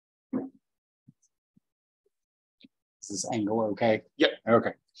Is this angle okay? Yep.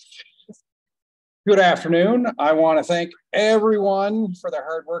 Okay. Good afternoon. I want to thank everyone for their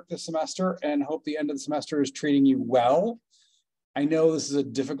hard work this semester and hope the end of the semester is treating you well. I know this is a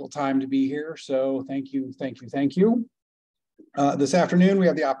difficult time to be here, so thank you, thank you, thank you. This afternoon, we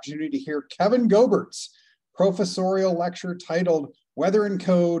have the opportunity to hear Kevin Goebert's professorial lecture titled Weather and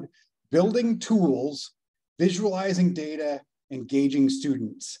Code, Building Tools, Visualizing Data, Engaging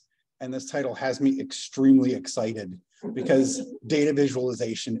Students. And this title has me extremely excited because data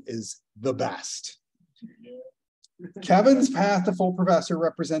visualization is the best. Kevin's path to full professor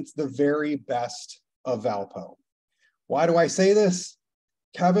represents the very best of Valpo. Why do I say this?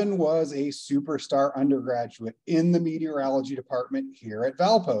 Kevin was a superstar undergraduate in the meteorology department here at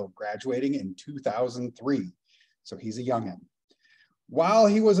Valpo, graduating in 2003. So he's a youngin'. While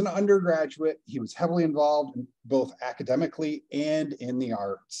he was an undergraduate, he was heavily involved in both academically and in the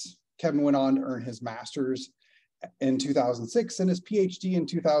arts. Kevin went on to earn his master's in 2006 and his PhD in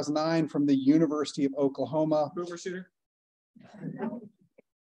 2009 from the University of Oklahoma. Boomer shooter.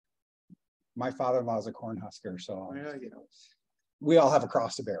 My father-in-law is a Cornhusker, so You know. We all have a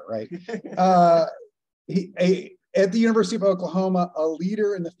cross to bear, right? At the University of Oklahoma, a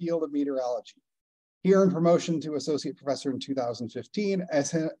leader in the field of meteorology. He earned promotion to associate professor in 2015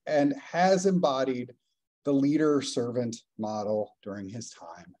 and has embodied the leader-servant model during his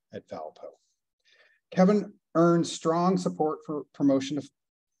time at Valpo. Kevin earned strong support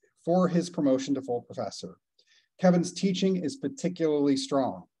for his promotion to full professor. Kevin's teaching is particularly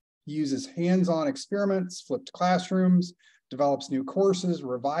strong. He uses hands-on experiments, flipped classrooms, develops new courses,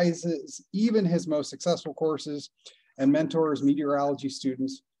 revises even his most successful courses, and mentors meteorology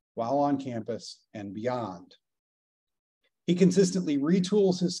students while on campus and beyond. He consistently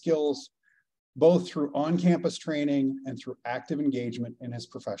retools his skills both through on-campus training and through active engagement in his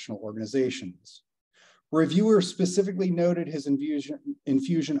professional organizations. Reviewers specifically noted his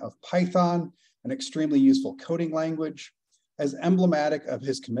infusion of Python, an extremely useful coding language, as emblematic of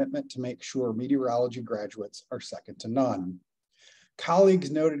his commitment to make sure meteorology graduates are second to none. Colleagues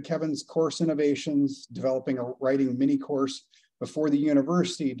noted Kevin's course innovations, developing a writing mini course before the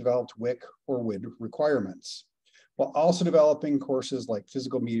university developed WIC or WID requirements, while also developing courses like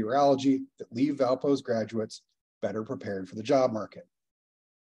physical meteorology that leave Valpo's graduates better prepared for the job market.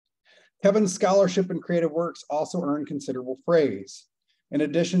 Kevin's scholarship and creative works also earned considerable praise. In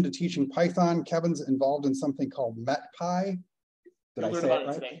addition to teaching Python, Kevin's involved in something called MetPy. Did I say it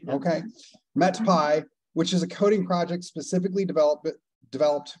right? Today. Okay. MetPy, which is a coding project specifically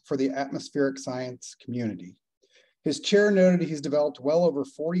developed for the atmospheric science community. His chair noted he's developed well over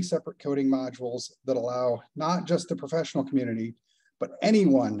 40 separate coding modules that allow not just the professional community, but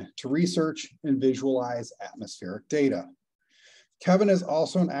anyone to research and visualize atmospheric data. Kevin is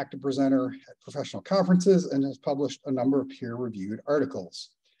also an active presenter at professional conferences and has published a number of peer-reviewed articles.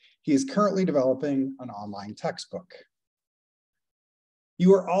 He is currently developing an online textbook.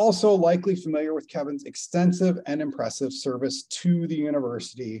 You are also likely familiar with Kevin's extensive and impressive service to the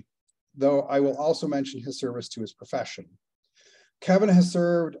university, though I will also mention his service to his profession. Kevin has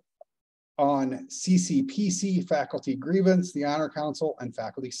served on CCPC, Faculty Grievance, the Honor Council, and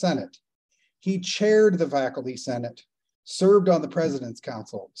Faculty Senate. He chaired the Faculty Senate, served on the President's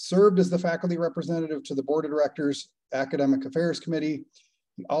Council, served as the faculty representative to the Board of Directors Academic Affairs Committee.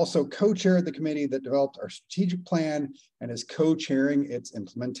 He also co-chaired the committee that developed our strategic plan and is co-chairing its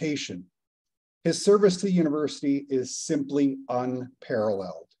implementation. His service to the university is simply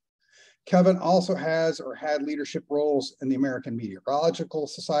unparalleled. Kevin also has or had leadership roles in the American Meteorological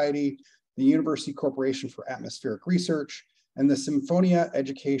Society, the University Corporation for Atmospheric Research, and the Symphonia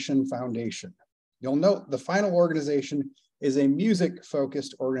Education Foundation. You'll note the final organization is a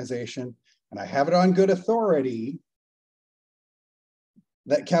music-focused organization, and I have it on good authority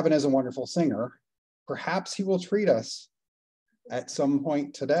that Kevin is a wonderful singer. Perhaps he will treat us at some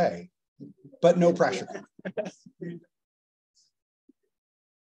point today, but no pressure.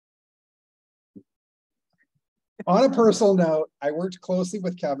 On a personal note, I worked closely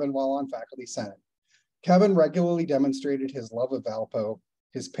with Kevin while on Faculty Senate. Kevin regularly demonstrated his love of Valpo,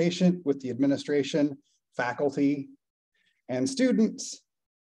 his patience with the administration, faculty, and students,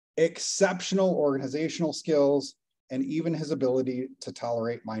 exceptional organizational skills, and even his ability to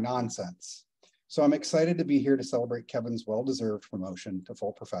tolerate my nonsense. So I'm excited to be here to celebrate Kevin's well-deserved promotion to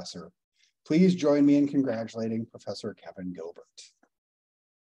full professor. Please join me in congratulating Professor Kevin Goebbert.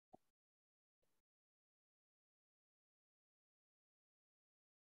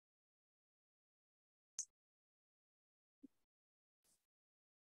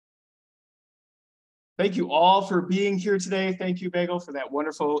 Thank you all for being here today. Thank you, Bagel, for that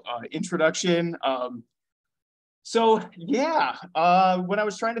wonderful introduction. So yeah, when I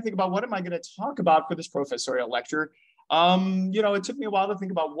was trying to think about what am I going to talk about for this professorial lecture, it took me a while to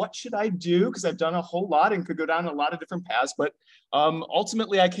think about what should I do because I've done a whole lot and could go down a lot of different paths. But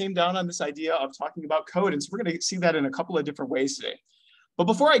ultimately, I came down on this idea of talking about code, and so we're going to see that in a couple of different ways today. But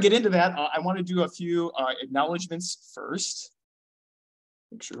before I get into that, I want to do a few acknowledgments first.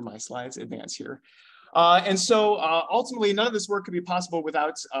 Make sure my slides advance here. And so ultimately, none of this work could be possible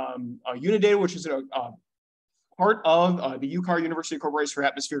without Unidata, which is a part of the UCAR University Corporation for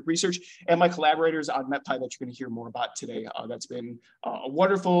Atmospheric Research, and my collaborators on MetPy that you're going to hear more about today. That's been a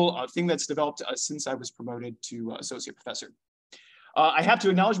wonderful thing that's developed since I was promoted to associate professor. I have to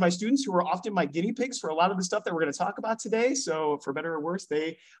acknowledge my students who are often my guinea pigs for a lot of the stuff that we're going to talk about today. So for better or worse,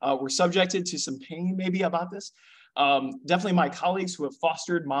 they were subjected to some pain maybe about this. Definitely my colleagues who have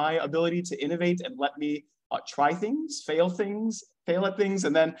fostered my ability to innovate and let me try things, fail at things,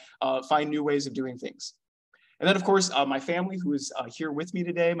 and then find new ways of doing things. And then, of course, my family who is here with me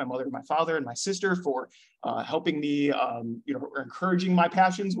today, my mother, my father, and my sister for helping me, encouraging my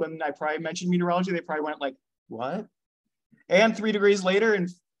passions. When I probably mentioned meteorology, they probably went like, what? And 3 degrees later and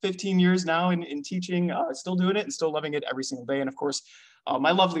 15 years now in teaching, still doing it and still loving it every single day. And of course,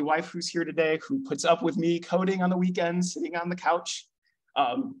 my lovely wife who's here today, who puts up with me coding on the weekends, sitting on the couch,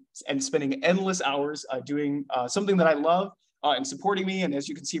 and spending endless hours doing something that I love. And supporting me, and as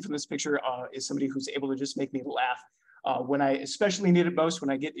you can see from this picture, is somebody who's able to just make me laugh when I especially need it most, when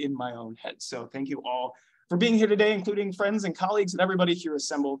I get in my own head. So thank you all for being here today, including friends and colleagues and everybody here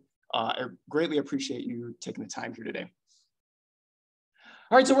assembled. I greatly appreciate you taking the time here today.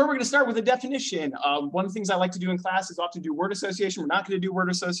 All right, so we're going to start with a definition. One of the things I like to do in class is often do word association. We're not going to do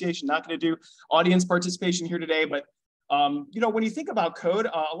word association, not going to do audience participation here today, but when you think about code,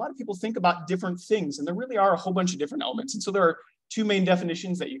 a lot of people think about different things, and there really are a whole bunch of different elements. And so there are 2 main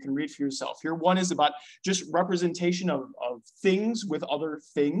definitions that you can read for yourself. Here, one is about just representation of things with other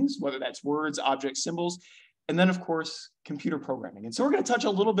things, whether that's words, objects, symbols, and then, of course, computer programming. And so we're going to touch a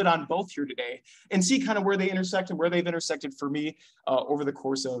little bit on both here today and see kind of where they intersect and where they've intersected for me over the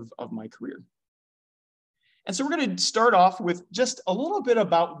course of my career. And so we're going to start off with just a little bit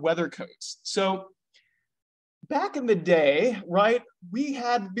about weather codes. So back in the day, right, we've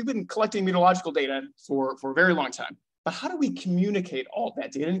been collecting meteorological data for a very long time. But how do we communicate all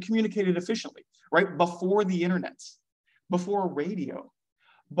that data and communicate it efficiently, right? Before the internet, before radio,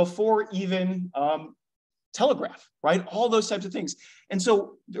 before even telegraph, right? All those types of things. And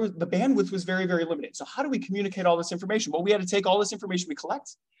so the bandwidth was very, very limited. So how do we communicate all this information? Well, we had to take all this information we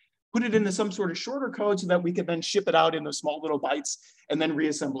collect, put it into some sort of shorter code so that we could then ship it out in those small little bytes and then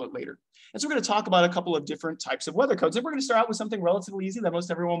reassemble it later. And so we're going to talk about a couple of different types of weather codes. And we're going to start out with something relatively easy that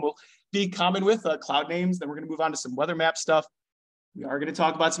most everyone will be common with, cloud names. Then we're going to move on to some weather map stuff. We are going to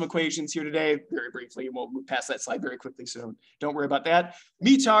talk about some equations here today, very briefly. We'll move past that slide very quickly, so don't worry about that.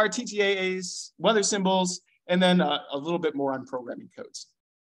 METAR, TTAAs, weather symbols, and then a little bit more on programming codes.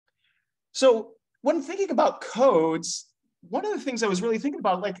 So when thinking about codes, one of the things I was really thinking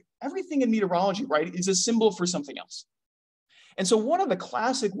about, like everything in meteorology, right, is a symbol for something else. And so one of the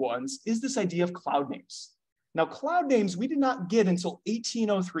classic ones is this idea of cloud names. Now, cloud names we did not get until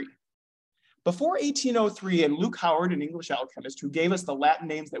 1803. Before 1803, and Luke Howard, an English alchemist who gave us the Latin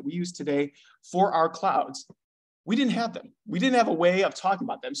names that we use today for our clouds, we didn't have them. We didn't have a way of talking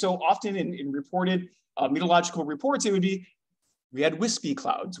about them. So often in reported meteorological reports, it would be, we had wispy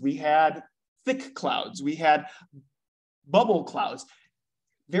clouds, we had thick clouds, we had bubble clouds,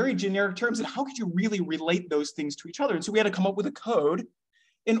 very generic terms. And how could you really relate those things to each other? And so we had to come up with a code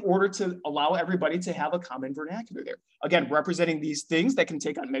in order to allow everybody to have a common vernacular there. Again, representing these things that can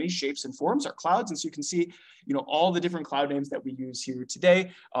take on many shapes and forms are clouds. And so you can see, all the different cloud names that we use here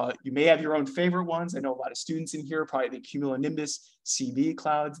today. You may have your own favorite ones. I know a lot of students in here, probably the cumulonimbus CB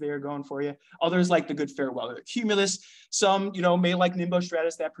clouds they are going for you. Others like the good fair weather cumulus. Some, may like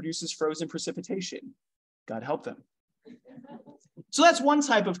nimbostratus that produces frozen precipitation. God help them. So that's one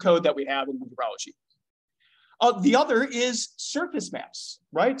type of code that we have in meteorology. The other is surface maps,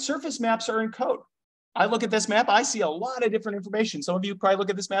 right? Surface maps are in code. I look at this map, I see a lot of different information. Some of you probably look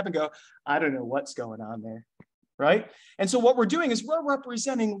at this map and go, I don't know what's going on there, right? And so what we're doing is we're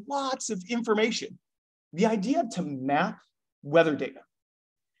representing lots of information. The idea to map weather data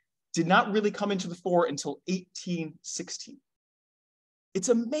did not really come into the fore until 1816. It's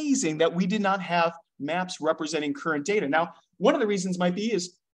amazing that we did not have maps representing current data. Now, one of the reasons might be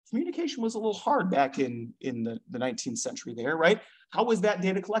is communication was a little hard back in the 19th century there, right? How was that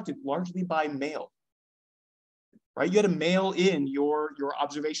data collected? Largely by mail, right? You had to mail in your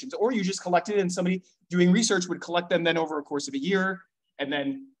observations, or you just collected it and somebody doing research would collect them then over a course of a year and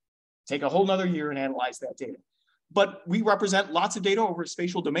then take a whole nother year and analyze that data. But we represent lots of data over a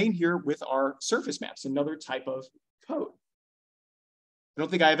spatial domain here with our surface maps, another type of code. I don't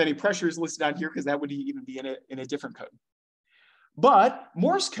think I have any pressures listed on here because that would even be in a different code. But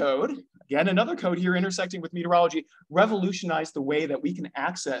Morse code, again, another code here intersecting with meteorology, revolutionized the way that we can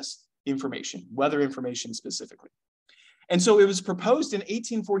access information, weather information specifically. And so it was proposed in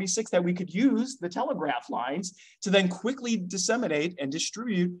 1846 that we could use the telegraph lines to then quickly disseminate and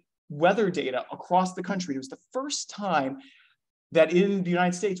distribute weather data across the country. It was the first time that in the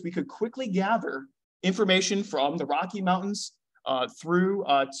United States, we could quickly gather information from the Rocky Mountains through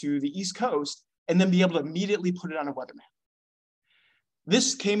to the East Coast, and then be able to immediately put it on a weather map.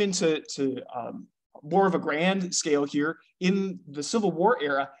 This came into more of a grand scale here in the Civil War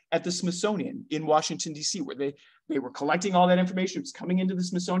era at the Smithsonian in Washington, D.C., where they were collecting all that information. It was coming into the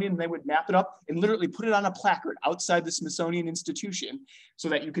Smithsonian, and they would map it up and literally put it on a placard outside the Smithsonian Institution so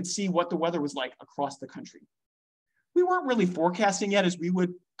that you could see what the weather was like across the country. We weren't really forecasting yet, as we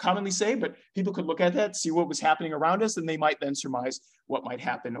would commonly say, but people could look at that, see what was happening around us, and they might then surmise what might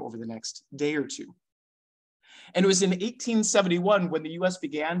happen over the next day or two. And it was in 1871 when the US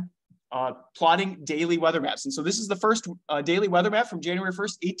began plotting daily weather maps. And so this is the first daily weather map from January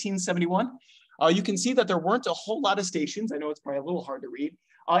 1st, 1871. You can see that there weren't a whole lot of stations. I know it's probably a little hard to read.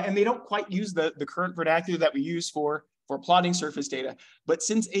 And they don't quite use the current vernacular that we use for plotting surface data. But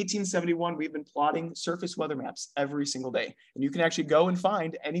since 1871, we've been plotting surface weather maps every single day. And you can actually go and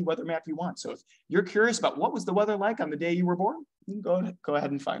find any weather map you want. So if you're curious about what was the weather like on the day you were born, you can go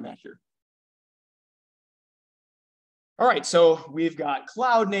ahead and find that here. All right, so we've got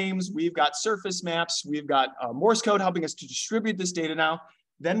cloud names, we've got surface maps, we've got Morse code helping us to distribute this data now.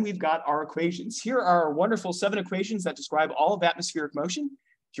 Then we've got our equations. Here are our wonderful 7 equations that describe all of atmospheric motion.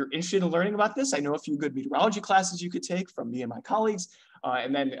 If you're interested in learning about this, I know a few good meteorology classes you could take from me and my colleagues.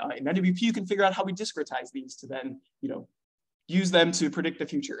 And then in NWP, you can figure out how we discretize these to then, use them to predict the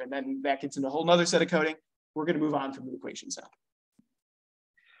future. And then that gets into a whole nother set of coding. We're going to move on from the equations now.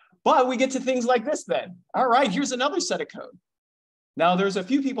 But we get to things like this then. All right, here's another set of code. Now, there's a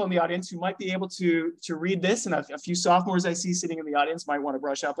few people in the audience who might be able to read this, and a few sophomores I see sitting in the audience might want to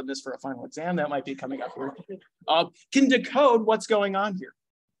brush up on this for a final exam. That might be coming up here. Can decode what's going on here.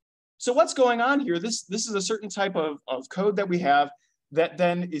 So what's going on here, this is a certain type of code that we have that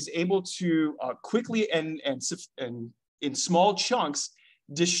then is able to quickly and in small chunks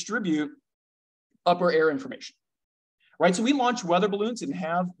distribute upper air information. Right, so we launched weather balloons and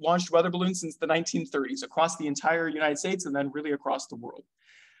have launched weather balloons since the 1930s across the entire United States and then really across the world.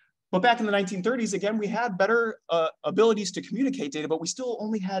 But back in the 1930s, again, we had better abilities to communicate data, but we still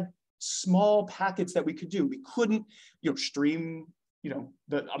only had small packets that we could do. We couldn't, stream,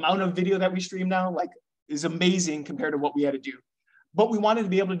 the amount of video that we stream now is amazing compared to what we had to do. But we wanted to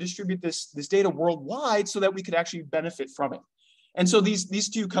be able to distribute this data worldwide so that we could actually benefit from it. And so these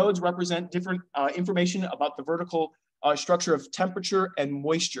two codes represent different information about the vertical structure of temperature and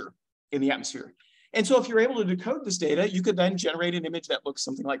moisture in the atmosphere. And so if you're able to decode this data, you could then generate an image that looks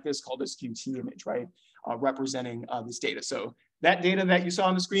something like this, called a SQT image, right? Representing this data. So that data that you saw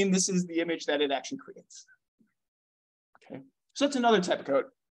on the screen, this is the image that it actually creates. Okay, so that's another type of code.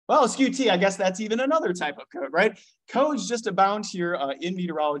 Well, SQT, I guess that's even another type of code, right? Codes just abound here in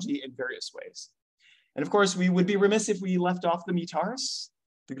meteorology in various ways. And of course, we would be remiss if we left off the METARs,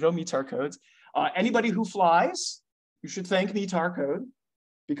 the good old METAR codes. Anybody who flies, you should thank METAR code,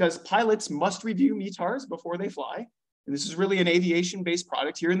 because pilots must review METARs before they fly. And this is really an aviation-based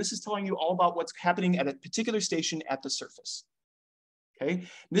product here. And this is telling you all about what's happening at a particular station at the surface. Okay,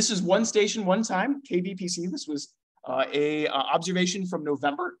 this is one station, one time, KVPC. This was a observation from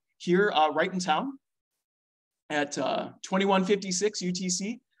November here right in town at 2156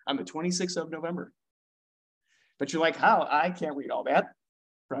 UTC on the 26th of November. But you're like, how? I can't read all that,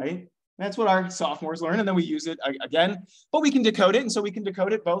 right? That's what our sophomores learn, and then we use it again, but we can decode it. And so we can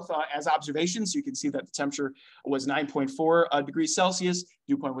decode it both as observations. You can see that the temperature was 9.4 degrees Celsius,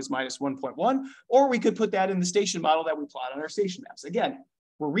 dew point was minus 1.1, or we could put that in the station model that we plot on our station maps. Again,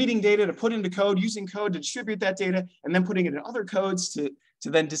 we're reading data to put into code, using code to distribute that data, and then putting it in other codes to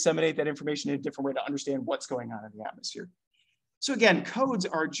then disseminate that information in a different way to understand what's going on in the atmosphere. So again, codes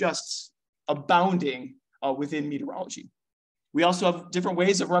are just abounding within meteorology. We also have different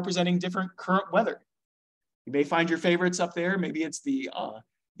ways of representing different current weather. You may find your favorites up there. Maybe it's the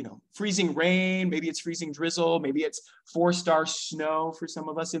freezing rain, maybe it's freezing drizzle, maybe it's 4-star snow for some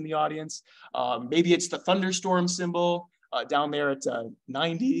of us in the audience. Maybe it's the thunderstorm symbol down there at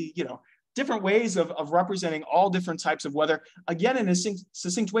 90, different ways of representing all different types of weather, again, in a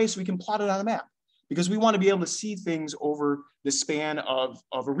succinct way so we can plot it on a map, because we want to be able to see things over the span of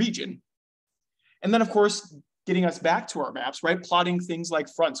a region. And then, of course, getting us back to our maps, right? Plotting things like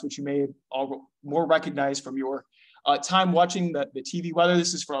fronts, which you may all more recognize from your time watching the TV weather.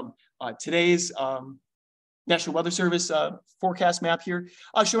 This is from today's National Weather Service forecast map here,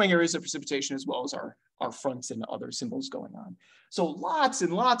 showing areas of precipitation as well as our fronts and other symbols going on. So lots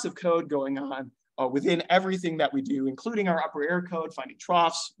and lots of code going on within everything that we do, including our upper air code, finding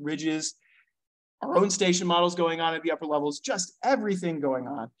troughs, ridges, our own station models going on at the upper levels, just everything going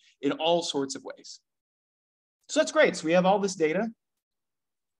on in all sorts of ways. So that's great. So we have all this data.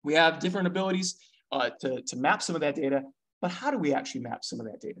 We have different abilities to map some of that data, but how do we actually map some of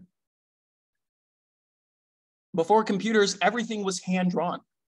that data? Before computers, everything was hand-drawn.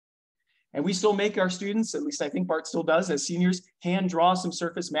 And we still make our students, at least I think Bart still does as seniors, hand draw some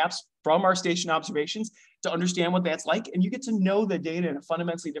surface maps from our station observations to understand what that's like. And you get to know the data in a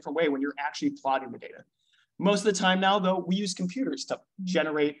fundamentally different way when you're actually plotting the data. Most of the time now, though, we use computers to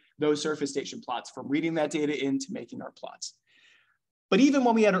generate those surface station plots, from reading that data into making our plots. But even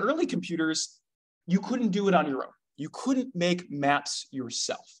when we had early computers, you couldn't do it on your own. You couldn't make maps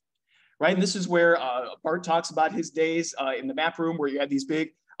yourself, right? And this is where Bart talks about his days in the map room, where you had these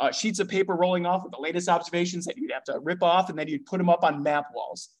big sheets of paper rolling off with the latest observations that you'd have to rip off, and then you'd put them up on map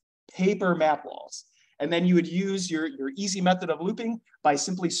walls, paper map walls. And then you would use your easy method of looping by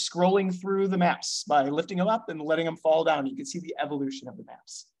simply scrolling through the maps, by lifting them up and letting them fall down. You can see the evolution of the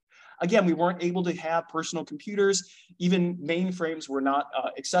maps. Again, we weren't able to have personal computers. Even mainframes were not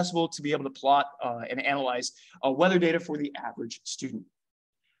accessible to be able to plot and analyze weather data for the average student.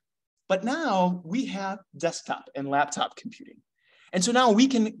 But now we have desktop and laptop computing. And so now we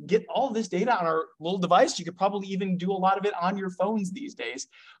can get all of this data on our little device. You could probably even do a lot of it on your phones these days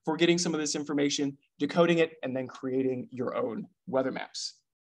for getting some of this information, decoding it, and then creating your own weather maps.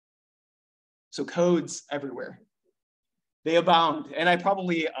 So codes everywhere. They abound. And I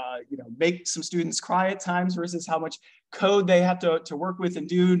probably make some students cry at times versus how much code they have to work with and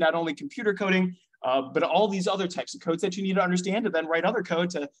do, not only computer coding, but all these other types of codes that you need to understand to then write other code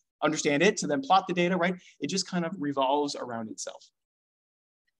to understand it, to then plot the data, right? It just kind of revolves around itself.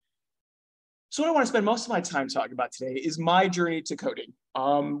 So what I want to spend most of my time talking about today is my journey to coding.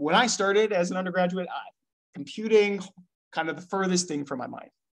 When I started as an undergraduate, computing, kind of the furthest thing from my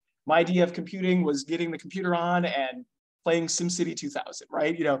mind. My idea of computing was getting the computer on and playing SimCity 2000,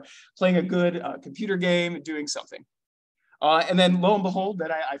 right? Playing a good computer game and doing something. And then lo and behold, that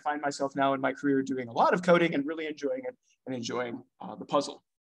I find myself now in my career doing a lot of coding and really enjoying it and enjoying the puzzle.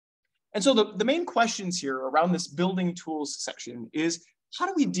 And so the main questions here around this building tools section is, how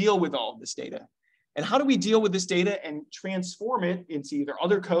do we deal with all of this data? And how do we deal with this data and transform it into either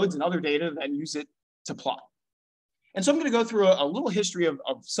other codes and other data and use it to plot? And so I'm going to go through a little history of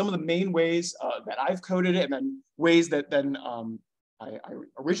some of the main ways that I've coded it, and then ways that then I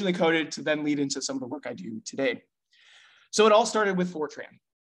originally coded to then lead into some of the work I do today. So it all started with Fortran.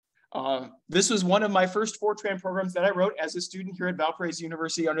 This was one of my first Fortran programs that I wrote as a student here at Valparaiso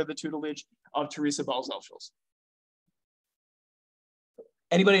University under the tutelage of Teresa Balzelschuls.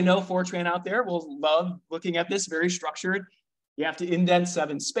 Anybody know Fortran out there will love looking at this, very structured. You have to indent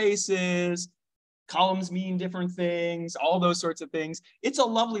 7 spaces, columns mean different things, all those sorts of things. It's a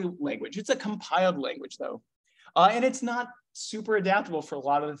lovely language. It's a compiled language though. And it's not super adaptable for a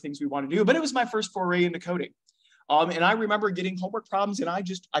lot of the things we want to do, but it was my first foray into coding. And I remember getting homework problems and I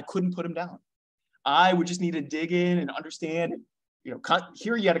couldn't put them down. I would just need to dig in and understand.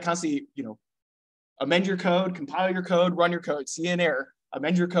 Here you had to constantly, amend your code, compile your code, run your code, see an error,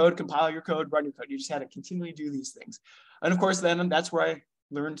 amend your code, compile your code, run your code. You just had to continually do these things. And of course, then that's where I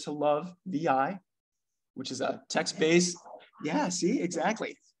learned to love VI, which is a text-based. Yeah, see,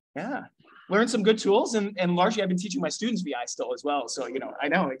 exactly. Yeah. Learned some good tools, and largely I've been teaching my students VI still as well. So, I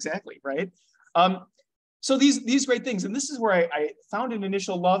know exactly, right? So these great things, and this is where I found an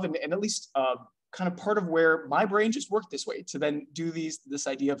initial love and at least kind of part of where my brain just worked this way to then do this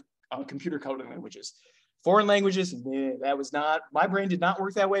idea of computer coding languages. Foreign languages, that was not, my brain did not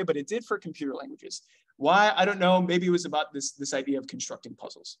work that way, but it did for computer languages. Why? I don't know. Maybe it was about this idea of constructing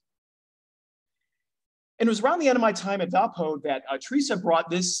puzzles. And it was around the end of my time at Valpo that Teresa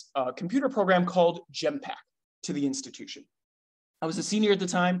brought this computer program called GEMPAK to the institution. I was a senior at the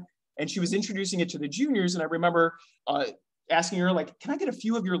time, and she was introducing it to the juniors. And I remember asking her, like, can I get a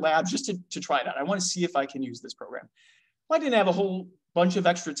few of your labs just to try it out? I want to see if I can use this program. Well, I didn't have a whole bunch of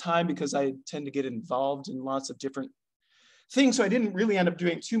extra time because I tend to get involved in lots of different things. So I didn't really end up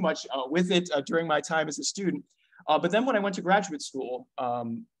doing too much with it during my time as a student. But then when I went to graduate school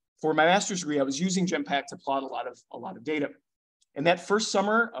for my master's degree, I was using GEMPAK to plot a lot of data. And that first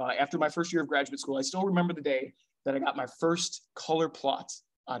summer, after my first year of graduate school, I still remember the day that I got my first color plot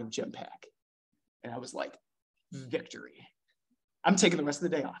out of GEMPAK. And I was like, victory. I'm taking the rest of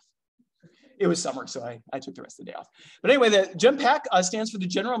the day off. It was summer, so I took the rest of the day off. But anyway, the GEMPAC stands for the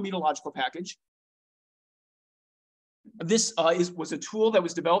General Meteorological Package. This was a tool that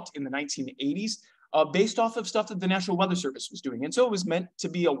was developed in the 1980s based off of stuff that the National Weather Service was doing. And so it was meant to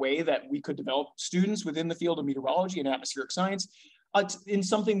be a way that we could develop students within the field of meteorology and atmospheric science in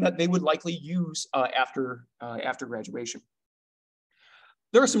something that they would likely use after graduation.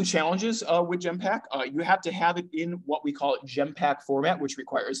 There are some challenges with GEMPAC. You have to have it in what we call GEMPAC format, which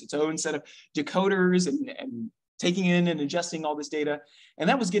requires its own set of decoders and taking in and ingesting all this data. And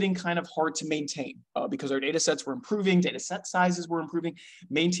that was getting kind of hard to maintain because our data sets were improving, data set sizes were improving.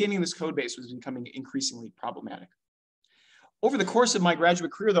 Maintaining this code base was becoming increasingly problematic. Over the course of my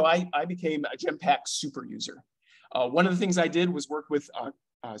graduate career, though, I became a GEMPAC super user. One of the things I did was work with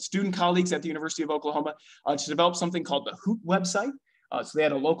student colleagues at the University of Oklahoma to develop something called the HOOT website. So they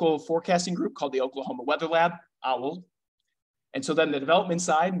had a local forecasting group called the Oklahoma Weather Lab, OWL. And so then the development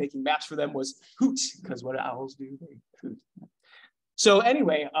side, making maps for them, was HOOT, because what do owls do? They hoot. So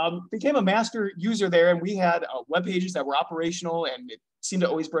anyway, became a master user there, and we had web pages that were operational, and it seemed to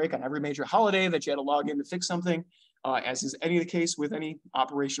always break on every major holiday that you had to log in to fix something, as is the case with any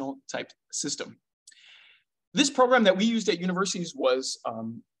operational type system. This program that we used at universities was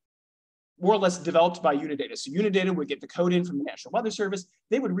more or less developed by Unidata. So Unidata would get the code in from the National Weather Service.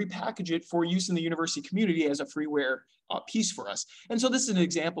 They would repackage it for use in the university community as a freeware piece for us. And so this is an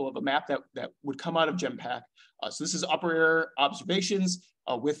example of a map that would come out of GEMPAC. So this is upper air observations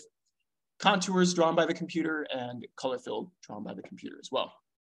with contours drawn by the computer and color fill drawn by the computer as well.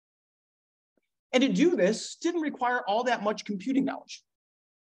 And to do this didn't require all that much computing knowledge.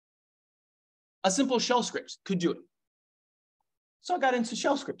 A simple shell script could do it. So I got into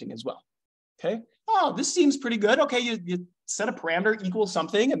shell scripting as well. Okay, oh, this seems pretty good. Okay, you set a parameter equals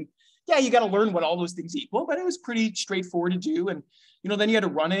something, and yeah, you got to learn what all those things equal, but it was pretty straightforward to do. And then you had to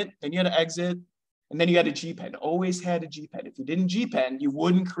run it, then you had to exit, and then you had to GPend. Always had a GPend. If you didn't GPend, you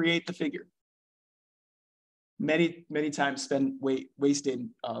wouldn't create the figure. Many times wasted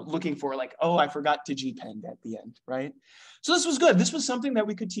looking for like, oh, I forgot to GPend at the end, right? So this was good. This was something that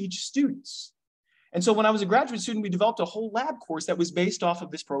we could teach students. And so when I was a graduate student, we developed a whole lab course that was based off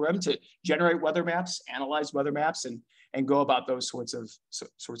of this program to generate weather maps, analyze weather maps, and go about those sorts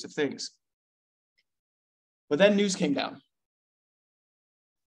of things. But then news came down.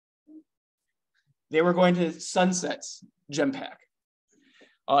 They were going to sunset GEMPAC.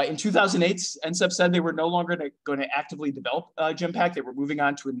 In 2008, NCEP said they were no longer going to actively develop GEMPAC. They were moving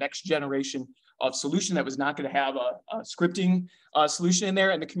on to a next generation of solution that was not going to have a scripting solution in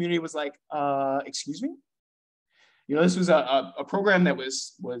there. And the community was like, excuse me? This was a program that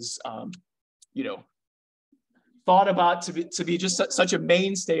was thought about to be just such a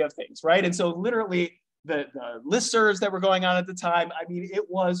mainstay of things, right? And so literally the listservs that were going on at the time, I mean, it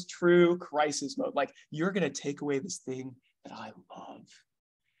was true crisis mode. Like, you're going to take away this thing that I love.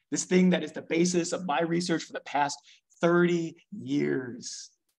 This thing that is the basis of my research for the past 30 years.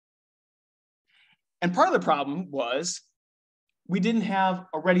 And part of the problem was we didn't have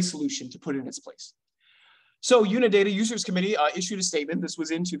a ready solution to put in its place. So Unidata Users Committee issued a statement, this was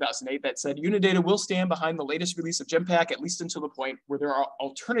in 2008, that said Unidata will stand behind the latest release of GEMPAC at least until the point where there are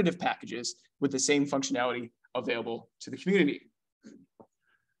alternative packages with the same functionality available to the community.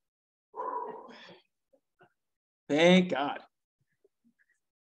 Thank God.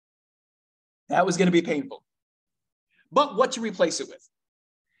 That was going to be painful. But what to replace it with?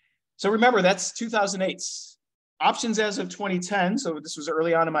 So remember, that's 2008. Options as of 2010, so this was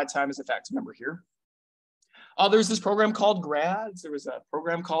early on in my time as a faculty member here. There's this program called GRADS. There was a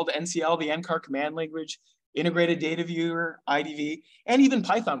program called NCL, the NCAR command language, Integrated Data Viewer, IDV, and even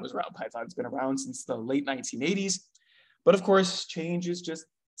Python was around. Python's been around since the late 1980s. But of course, change is just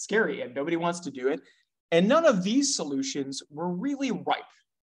scary and nobody wants to do it. And none of these solutions were really ripe.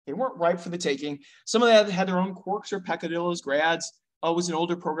 They weren't ripe for the taking. Some of them had their own quirks or peccadillos. GRADS was an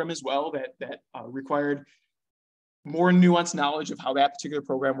older program as well that required more nuanced knowledge of how that particular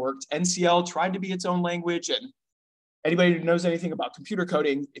program worked. NCL tried to be its own language, and anybody who knows anything about computer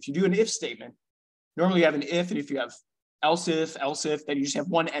coding, if you do an if statement, normally you have an if, and if you have else if, then you just have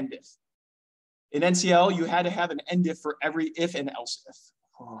one end if. In NCL, you had to have an end if for every if and else if.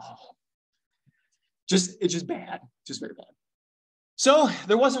 Oh. It's just bad, just very bad. So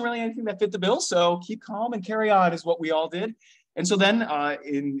there wasn't really anything that fit the bill, so keep calm and carry on is what we all did. And so then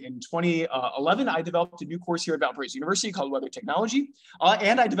in 2011, I developed a new course here at Valparaiso University called Weather Technology.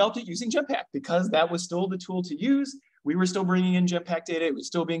 And I developed it using GEMPAC because that was still the tool to use. We were still bringing in GEMPAC data. It was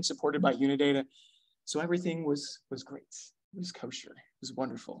still being supported by Unidata. So everything was great. It was kosher. It was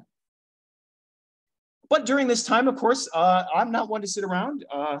wonderful. But during this time, of course, I'm not one to sit around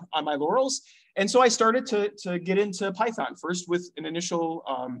on my laurels. And so I started to get into Python, first with an initial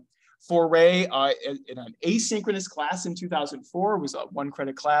foray in an asynchronous class in 2004. It was a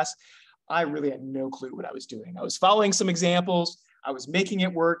 1-credit class. I really had no clue what I was doing. I was following some examples. I was making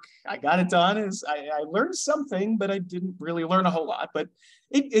it work. I got it done. I learned something, but I didn't really learn a whole lot. But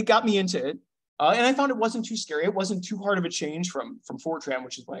it got me into it. And I found it wasn't too scary. It wasn't too hard of a change from Fortran,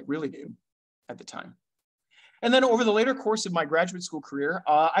 which is what I really knew at the time. And then over the later course of my graduate school career,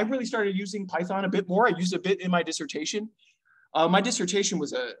 I really started using Python a bit more. I used it a bit in my dissertation. My dissertation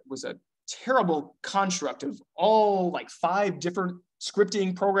was a terrible construct of all like 5 different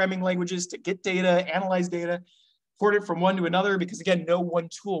scripting programming languages to get data, analyze data, port it from one to another, because again, no one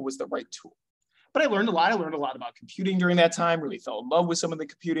tool was the right tool. But I learned a lot. I learned a lot about computing during that time, really fell in love with some of the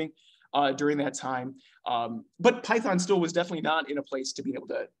computing during that time. But Python still was definitely not in a place to be able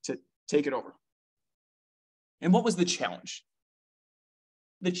to take it over. And what was the challenge?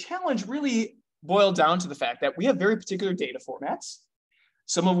 The challenge really boiled down to the fact that we have very particular data formats,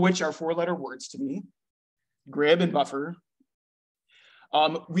 some of which are 4-letter words to me, grib and buffer.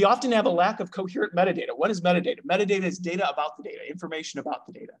 We often have a lack of coherent metadata. What is metadata? Metadata is data about the data, information about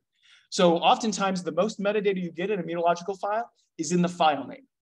the data. So oftentimes the most metadata you get in a meteorological file is in the file name.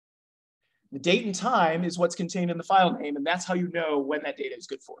 The date and time is what's contained in the file name, and that's how you know when that data is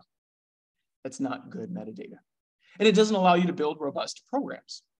good for. That's not good metadata. And it doesn't allow you to build robust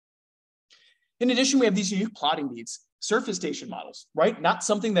programs. In addition, we have these unique plotting needs, surface station models, right? Not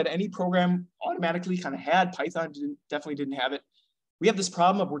something that any program automatically kind of had. Python definitely didn't have it. We have this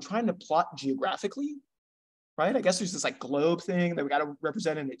problem of we're trying to plot geographically, right? I guess there's this like globe thing that we got to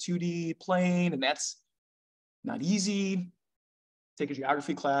represent in a 2D plane, and that's not easy. Take a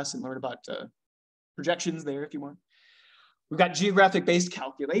geography class and learn about projections there if you want. We've got geographic-based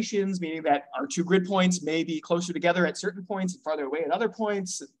calculations, meaning that our 2 grid points may be closer together at certain points and farther away at other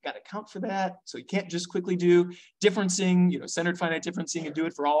points. Got to account for that. So you can't just quickly do differencing, centered finite differencing, and do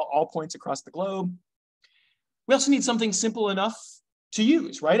it for all points across the globe. We also need something simple enough to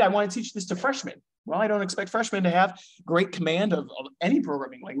use, right? I want to teach this to freshmen. Well, I don't expect freshmen to have great command of any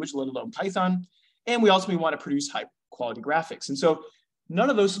programming language, let alone Python. And we also want to produce high quality graphics. And so none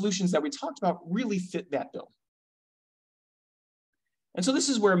of those solutions that we talked about really fit that bill. And so this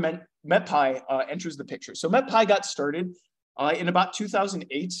is where MetPy enters the picture. So MetPy got started in about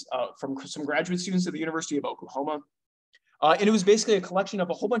 2008 from some graduate students at the University of Oklahoma. And it was basically a collection of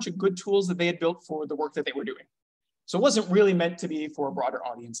a whole bunch of good tools that they had built for the work that they were doing. So it wasn't really meant to be for a broader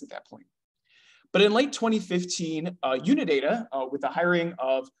audience at that point. But in late 2015, Unidata, with the hiring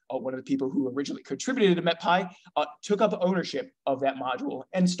of one of the people who originally contributed to MetPy, took up ownership of that module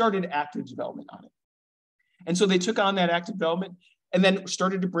and started active development on it. And so they took on that active development and then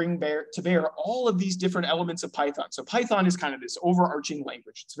started to bring to bear all of these different elements of Python. So Python is kind of this overarching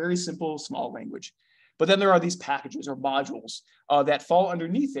language. It's a very simple, small language. But then there are these packages or modules that fall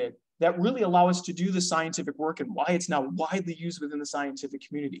underneath it that really allow us to do the scientific work and why it's now widely used within the scientific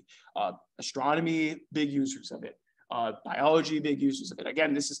community. Astronomy, big users of it. Biology, big users of it.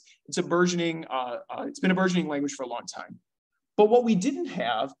 Again, it's a burgeoning, it's been a burgeoning language for a long time. But what we didn't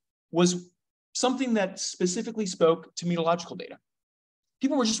have was something that specifically spoke to meteorological data.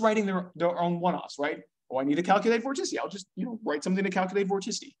 People were just writing their own one-offs, right? Oh, I need to calculate vorticity. I'll just write something to calculate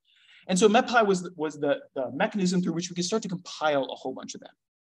vorticity. And so MetPy was the mechanism through which we could start to compile a whole bunch of that.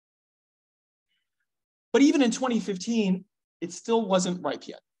 But even in 2015, it still wasn't ripe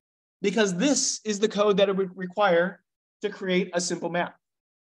yet, because this is the code that it would require to create a simple map.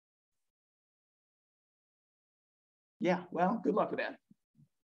 Yeah, well, good luck with that.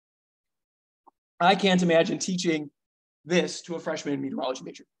 I can't imagine teaching this to a freshman meteorology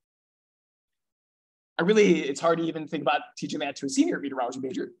major. It's hard to even think about teaching that to a senior meteorology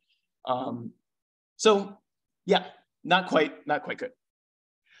major. So yeah, not quite good.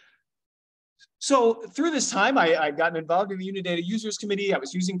 So through this time, I gotten involved in the Unidata Users Committee. I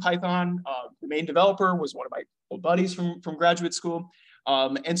was using Python. The main developer was one of my old buddies from graduate school.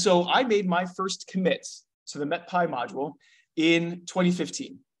 And so I made my first commits to the MetPy module in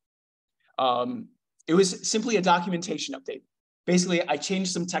 2015. It was simply a documentation update. Basically, I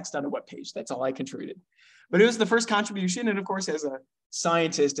changed some text on a web page. That's all I contributed. But it was the first contribution. And of course, as a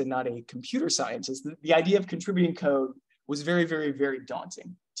scientist and not a computer scientist, the idea of contributing code was very, very, very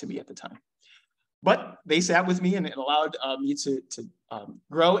daunting to me at the time. But they sat with me and it allowed me to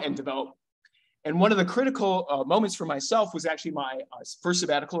grow and develop. And one of the critical moments for myself was actually my first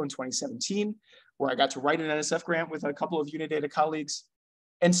sabbatical in 2017, where I got to write an NSF grant with a couple of Unidata colleagues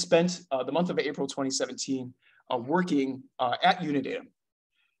and spent the month of April 2017 working at Unidata.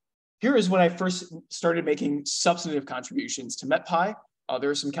 Here is when I first started making substantive contributions to MetPy.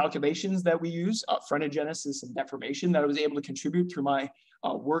 There are some calculations that we use, frontogenesis and deformation, that I was able to contribute through my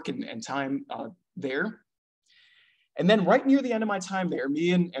work and time there. And then right near the end of my time there,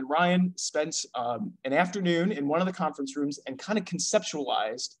 me and Ryan spent an afternoon in one of the conference rooms and kind of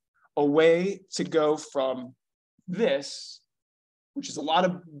conceptualized a way to go from this, which is a lot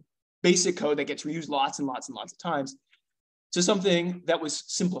of basic code that gets reused lots and lots and lots of times, to something that was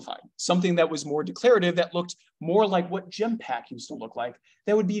simplified, something that was more declarative, that looked more like what GEMPAC used to look like.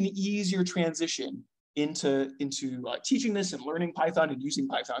 That would be an easier transition into teaching this and learning Python and using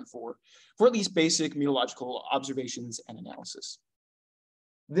Python for at least basic meteorological observations and analysis.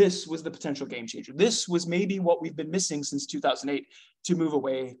 This was the potential game changer. This was maybe what we've been missing since 2008 to move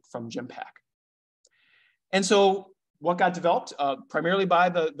away from GEMPAC. And so what got developed primarily by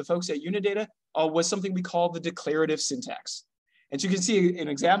the folks at Unidata was something we call the declarative syntax. And so you can see an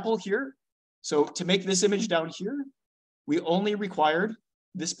example here. So to make this image down here, we only required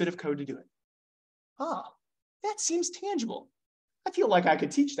this bit of code to do it. That seems tangible. I feel like I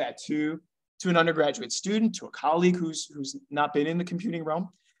could teach that to an undergraduate student, to a colleague who's not been in the computing realm.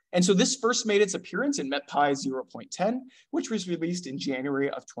 And so this first made its appearance in MetPy 0.10, which was released in January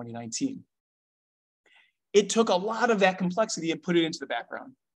of 2019. It took a lot of that complexity and put it into the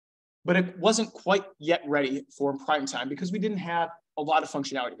background, but it wasn't quite yet ready for prime time because we didn't have a lot of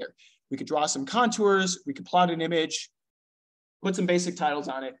functionality there. We could draw some contours, we could plot an image, put some basic titles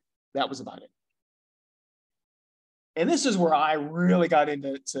on it. That was about it. And this is where I really got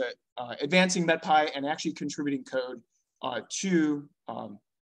into advancing MetPy and actually contributing code to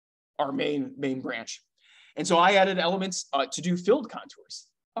our main branch. And so I added elements to do filled contours,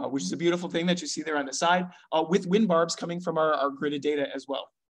 which is a beautiful thing that you see there on the side, with wind barbs coming from our gridded data as well.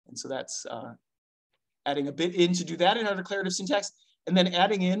 And so that's adding a bit in to do that in our declarative syntax. And then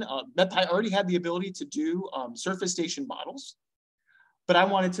adding in, MetPy already had the ability to do surface station models, but I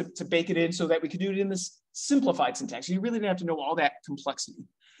wanted to bake it in so that we could do it in this simplified syntax. You really didn't have to know all that complexity.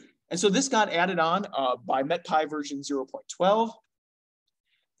 And so this got added on by MetPy version 0.12,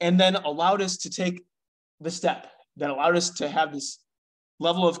 and then allowed us to take the step that allowed us to have this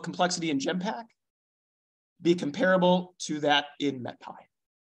level of complexity in GEMPAC be comparable to that in MetPy.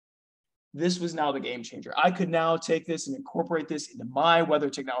 This was now the game changer. I could now take this and incorporate this into my weather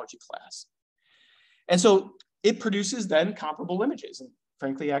technology class. And so it produces then comparable images. And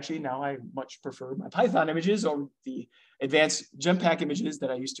frankly, actually, now I much prefer my Python images over the advanced GEMPAC images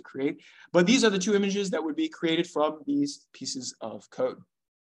that I used to create. But these are the two images that would be created from these pieces of code.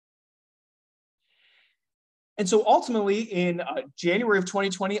 And so ultimately, in January of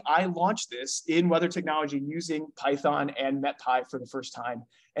 2020, I launched this in weather technology using Python and MetPy for the first time.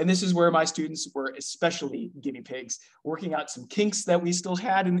 And this is where my students were especially guinea pigs, working out some kinks that we still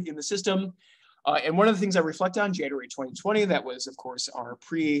had in the system. And one of the things I reflect on, January 2020, that was, of course, our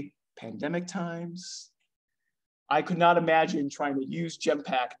pre-pandemic times. I could not imagine trying to use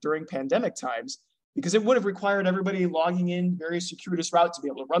GEMPAC during pandemic times because it would have required everybody logging in very circuitous route to be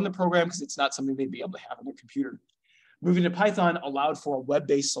able to run the program because it's not something they'd be able to have on their computer. Moving to Python allowed for a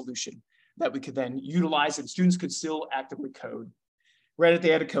web-based solution that we could then utilize and students could still actively code. Granted,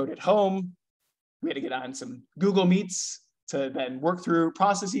 they had to code at home. We had to get on some Google Meets to then work through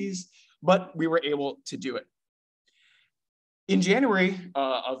processes, but we were able to do it. In January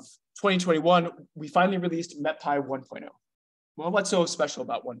of 2021, we finally released MetPy 1.0. Well, what's so special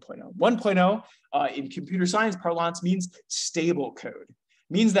about 1.0? 1.0 in computer science parlance means stable code.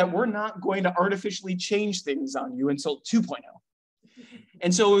 It means that we're not going to artificially change things on you until 2.0.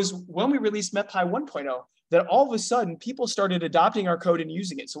 And so it was when we released MetPy 1.0 that all of a sudden people started adopting our code and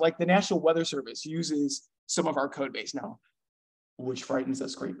using it. So like the National Weather Service uses some of our code base now, which frightens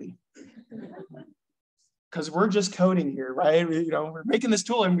us greatly. Because we're just coding here, right? We're making this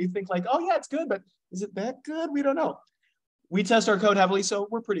tool and we think like, oh yeah, it's good, but is it that good? We don't know. We test our code heavily, so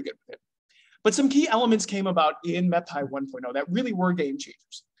we're pretty good with it. But some key elements came about in MetPy 1.0 that really were game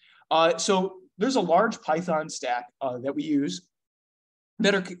changers. So there's a large Python stack that we use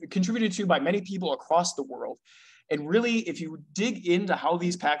that are contributed to by many people across the world. And really, if you dig into how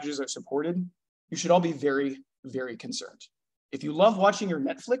these packages are supported, you should all be very, very concerned. If you love watching your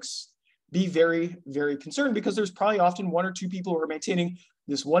Netflix, be very, very concerned because there's probably often one or two people who are maintaining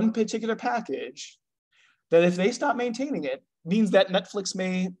this one particular package that if they stop maintaining it, means that Netflix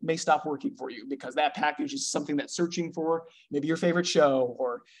may stop working for you because that package is something that's searching for maybe your favorite show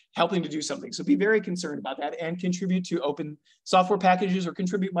or helping to do something. So be very concerned about that and contribute to open software packages or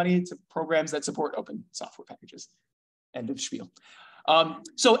contribute money to programs that support open software packages. End of spiel.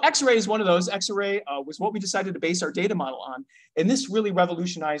 So X-ray is one of those. X-ray was what we decided to base our data model on. And this really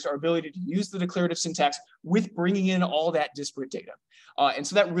revolutionized our ability to use the declarative syntax with bringing in all that disparate data. And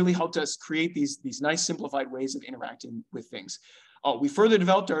so that really helped us create these nice simplified ways of interacting with things. We further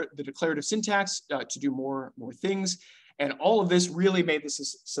developed the declarative syntax to do more things. And all of this really made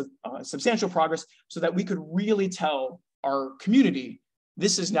this substantial progress so that we could really tell our community,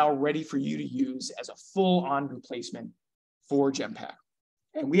 this is now ready for you to use as a full-on replacement for GEMPAK.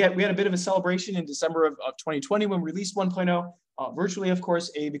 And we had a bit of a celebration in December of 2020 when we released 1.0, virtually, of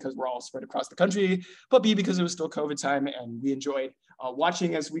course, A, because we're all spread across the country, but B, because it was still COVID time and we enjoyed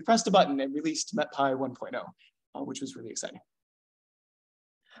watching as we pressed a button and released MetPy 1.0, which was really exciting.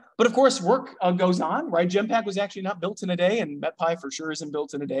 But of course, work goes on, right? GEMPAK was actually not built in a day, and MetPy for sure isn't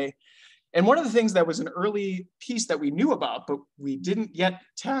built in a day. And one of the things that was an early piece that we knew about, but we didn't yet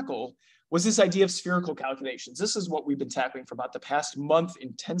tackle, was this idea of spherical calculations. This is what we've been tackling for about the past month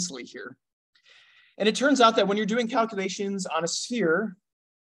intensely here. And it turns out that when you're doing calculations on a sphere,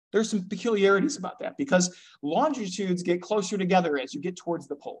 there's some peculiarities about that because longitudes get closer together as you get towards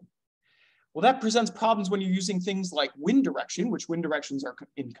the pole. Well, that presents problems when you're using things like wind direction, which wind directions are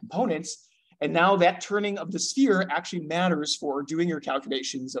in components. And now that turning of the sphere actually matters for doing your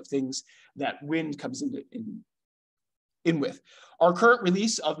calculations of things that wind comes in with. Our current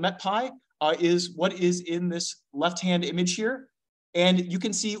release of MetPy is what is in this left-hand image here. And you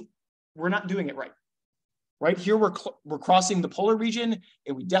can see we're not doing it right. Right here, we're crossing the polar region,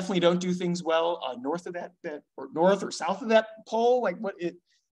 and we definitely don't do things well north of that or north or south of that pole. Like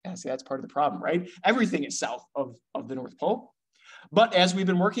see, that's part of the problem, right? Everything is south of the North Pole. But as we've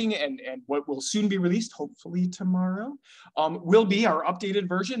been working and what will soon be released, hopefully tomorrow, will be our updated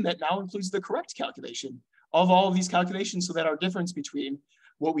version that now includes the correct calculation of all of these calculations so that our difference between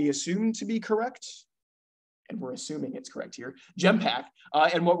what we assume to be correct, and we're assuming it's correct here, GEMPAK,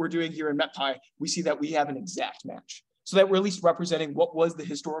 and what we're doing here in MetPy, we see that we have an exact match. So that we're at least representing what was the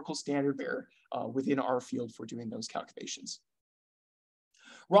historical standard bearer within our field for doing those calculations.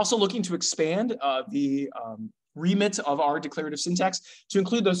 We're also looking to expand the remit of our declarative syntax to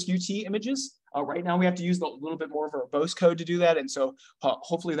include those UT images. Right now we have to use a little bit more of our verbose code to do that. And so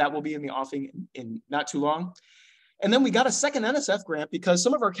hopefully that will be in the offing in not too long. And then we got a second NSF grant because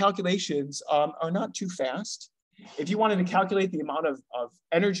some of our calculations are not too fast. If you wanted to calculate the amount of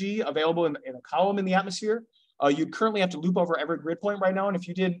energy available in a column in the atmosphere, you'd currently have to loop over every grid point right now. And if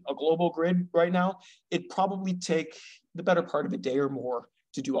you did a global grid right now, it'd probably take the better part of a day or more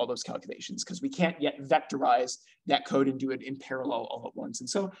to do all those calculations because we can't yet vectorize that code and do it in parallel all at once. And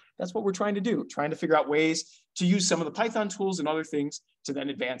so that's what we're trying to do, trying to figure out ways to use some of the Python tools and other things to then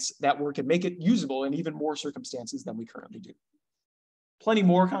advance that work and make it usable in even more circumstances than we currently do. Plenty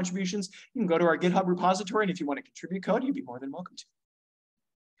more contributions. You can go to our GitHub repository, and if you want to contribute code, you'd be more than welcome to.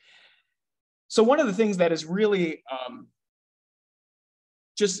 So one of the things that is really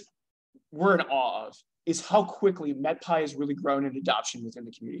we're in awe of is how quickly MetPy has really grown in adoption within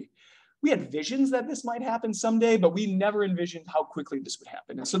the community. We had visions that this might happen someday, but we never envisioned how quickly this would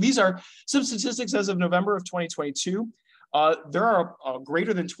happen. And so these are some statistics as of November of 2022. There are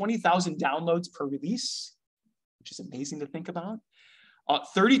greater than 20,000 downloads per release, which is amazing to think about.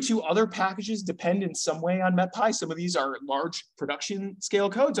 32 other packages depend in some way on MetPy. Some of these are large production scale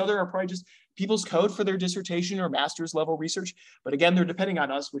codes. Other are probably just people's code for their dissertation or master's level research. But again, they're depending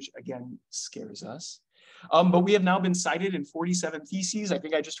on us, which again, scares us. But we have now been cited in 47 theses. I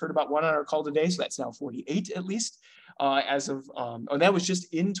think I just heard about one on our call today, so that's now 48 at least as of, that was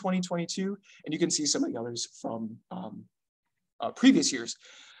just in 2022. And you can see some of the others from previous years.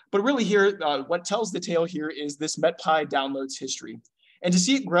 But really here, what tells the tale here is this MetPy downloads history. And to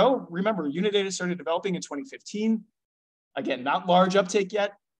see it grow, remember, Unidata started developing in 2015. Again, not large uptake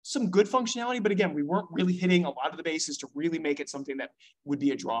yet, some good functionality, but again, we weren't really hitting a lot of the bases to really make it something that would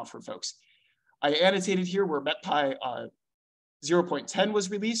be a draw for folks. I annotated here where MetPy 0.10 was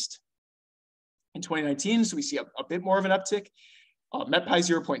released in 2019, so we see a bit more of an uptick. MetPy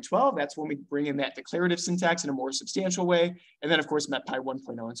 0.12, that's when we bring in that declarative syntax in a more substantial way. And then of course, MetPy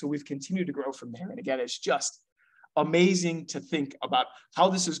 1.0. And so we've continued to grow from there. And again, it's just amazing to think about how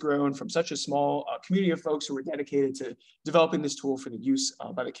this has grown from such a small community of folks who are dedicated to developing this tool for the use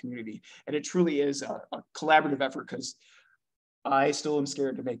by the community. And it truly is a collaborative effort because I still am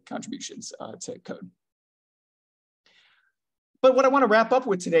scared to make contributions to code. But what I want to wrap up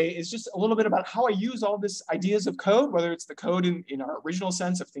with today is just a little bit about how I use all this ideas of code, whether it's the code in our original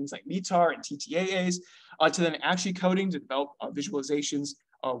sense of things like METAR and TTAAs, to then actually coding to develop visualizations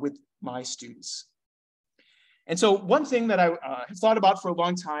with my students. And so one thing that I have thought about for a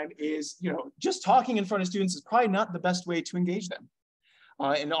long time is, just talking in front of students is probably not the best way to engage them.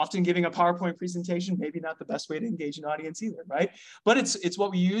 And often giving a PowerPoint presentation, maybe not the best way to engage an audience either, right? But it's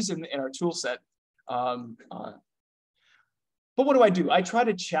what we use in our tool set. But what do? I try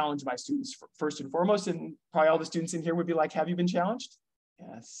to challenge my students first and foremost, and probably all the students in here would be like, have you been challenged?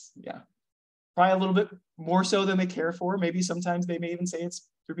 Yes, yeah. Probably a little bit more so than they care for. Maybe sometimes they may even say it's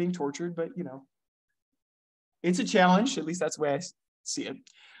they're being tortured, but you know, it's a challenge. At least that's the way I see it.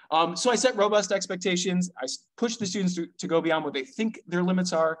 So I set robust expectations. I push the students to go beyond what they think their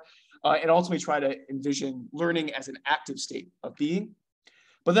limits are, and ultimately try to envision learning as an active state of being.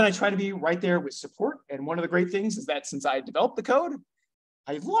 But then I try to be right there with support. And one of the great things is that since I developed the code,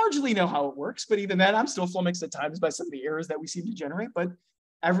 I largely know how it works, but even then I'm still flummoxed at times by some of the errors that we seem to generate. But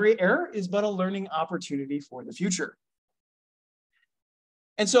every error is but a learning opportunity for the future.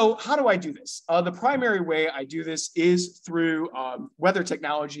 And so how do I do this? The primary way I do this is through weather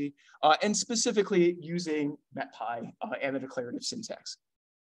technology and specifically using MetPy and the declarative syntax.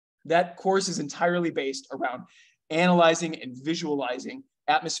 That course is entirely based around analyzing and visualizing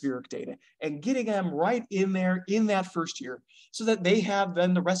atmospheric data and getting them right in there in that first year so that they have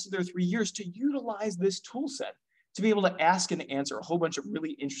then the rest of their 3 years to utilize this tool set to be able to ask and answer a whole bunch of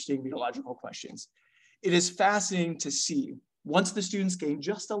really interesting meteorological questions. It is fascinating to see, once the students gain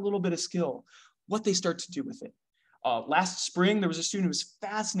just a little bit of skill, what they start to do with it. Last spring, there was a student who was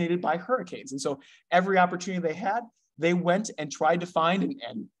fascinated by hurricanes. And so every opportunity they had, they went and tried to find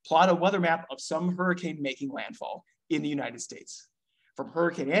and plot a weather map of some hurricane making landfall in the United States. From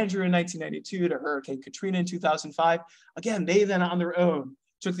Hurricane Andrew in 1992 to Hurricane Katrina in 2005. Again, they then on their own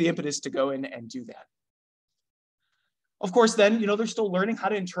took the impetus to go in and do that. Of course, then, you know, they're still learning how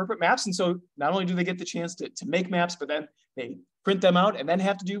to interpret maps. And so not only do they get the chance to make maps, but then they print them out and then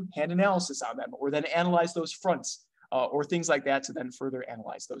have to do hand analysis on them, or then analyze those fronts or things like that to then further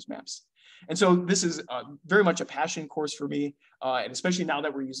analyze those maps. And so this is very much a passion course for me. And especially now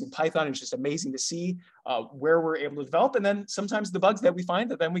that we're using Python, it's just amazing to see where we're able to develop. And then sometimes the bugs that we find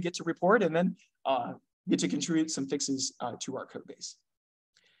that then we get to report and then get to contribute some fixes to our code base.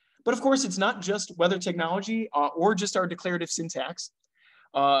 But of course, it's not just weather technology or just our declarative syntax.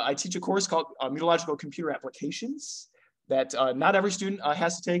 I teach a course called Meteorological Computer Applications that not every student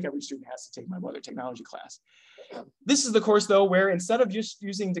has to take. Every student has to take my weather technology class. This is the course, though, where instead of just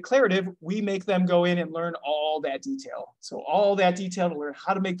using declarative, we make them go in and learn all that detail. So all that detail to learn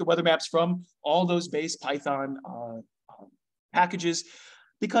how to make the weather maps from all those base Python packages,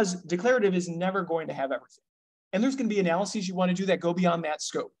 because declarative is never going to have everything. And there's going to be analyses you want to do that go beyond that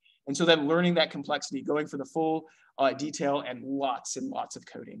scope. And so then learning that complexity, going for the full detail and lots of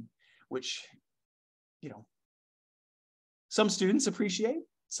coding, which, you know, some students appreciate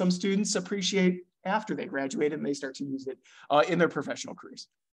after they graduate and they start to use it in their professional careers.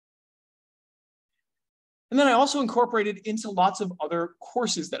 And then I also incorporated into lots of other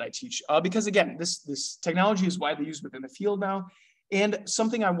courses that I teach because again, this technology is widely used within the field now, and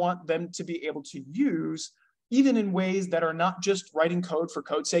something I want them to be able to use even in ways that are not just writing code for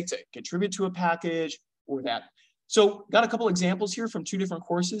code's sake to contribute to a package or that. So got a couple examples here from two different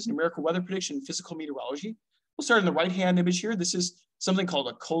courses, numerical weather prediction and physical meteorology. We'll start in the right-hand image here. This is something called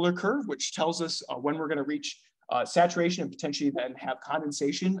a Kohler curve, which tells us when we're going to reach saturation and potentially then have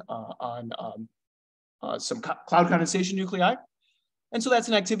condensation on some cloud condensation nuclei. And so that's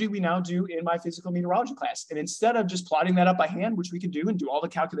an activity we now do in my physical meteorology class. And instead of just plotting that up by hand, which we can do and do all the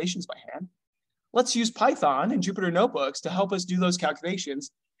calculations by hand, let's use Python and Jupyter Notebooks to help us do those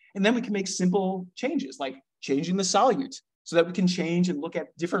calculations. And then we can make simple changes like changing the solute so that we can change and look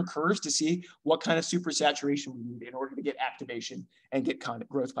at different curves to see what kind of supersaturation we need in order to get activation and get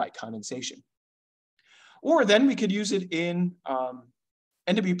growth by condensation. Or then we could use it in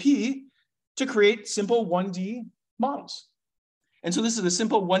NWP to create simple 1D models. And so this is a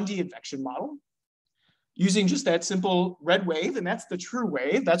simple 1D advection model using just that simple red wave, and that's the true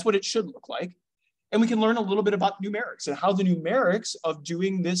wave. That's what it should look like. And we can learn a little bit about numerics and how the numerics of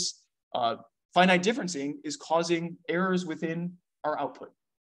doing this finite differencing is causing errors within our output,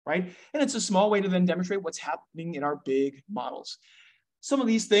 right? And it's a small way to then demonstrate what's happening in our big models. Some of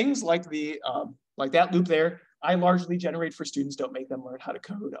these things, like that loop there, I largely generate for students, don't make them learn how to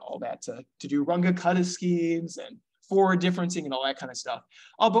code, all that to do Runge-Kutta schemes and forward differencing and all that kind of stuff.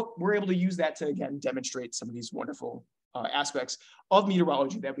 But we're able to use that to, again, demonstrate some of these wonderful aspects of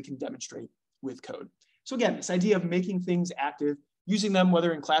meteorology that we can demonstrate with code. So again, this idea of making things active, using them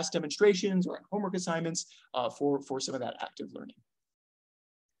whether in class demonstrations or in homework assignments for some of that active learning.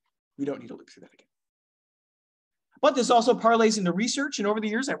 We don't need to look through that again. But this also parlays into research. And over the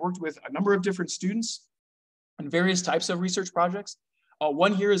years, I've worked with a number of different students on various types of research projects.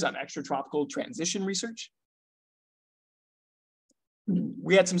 One here is on extratropical transition research.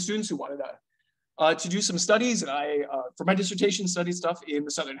 we had some students who wanted to do some studies, and I, for my dissertation, studied stuff in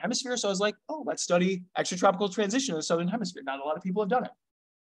the Southern Hemisphere. So I was like, oh, let's study extratropical transition in the Southern Hemisphere. Not a lot of people have done it.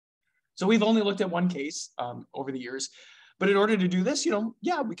 So we've only looked at one case over the years. But in order to do this,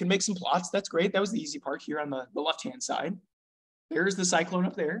 yeah, we can make some plots. That's great. That was the easy part here on the left-hand side. There's the cyclone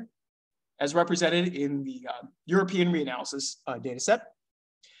up there, as represented in the European reanalysis data set.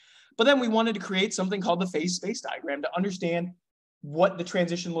 But then we wanted to create something called the phase space diagram to understand what the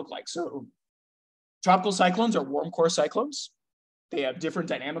transition looked like. So tropical cyclones are warm core cyclones. They have different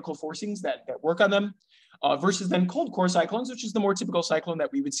dynamical forcings that work on them versus then cold core cyclones, which is the more typical cyclone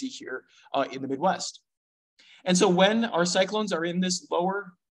that we would see here in the Midwest. And so when our cyclones are in this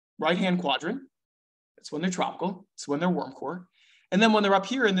lower right-hand quadrant, that's when they're tropical, it's when they're warm core. And then when they're up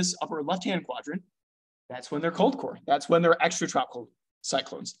here in this upper left-hand quadrant, that's when they're cold core. That's when they're extratropical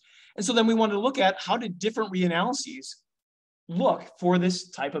cyclones. And so then we wanted to look at how did different reanalyses look for this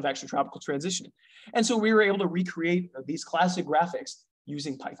type of extratropical transition. And so we were able to recreate these classic graphics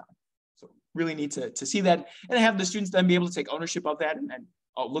using Python. So really neat to see that and have the students then be able to take ownership of that and then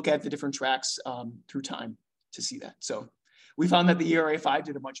look at the different tracks through time to see that. So we found that the ERA5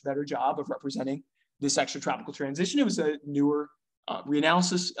 did a much better job of representing this extratropical transition. It was a newer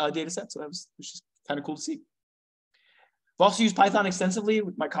reanalysis data set, so that was just kind of cool to see. I've also used Python extensively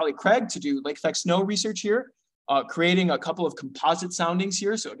with my colleague Craig to do lake effect snow research here, creating a couple of composite soundings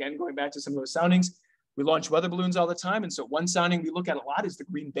here. So again, going back to some of those soundings, we launch weather balloons all the time. And so one sounding we look at a lot is the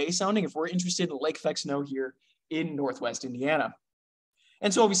Green Bay sounding if we're interested in lake effect snow here in Northwest Indiana.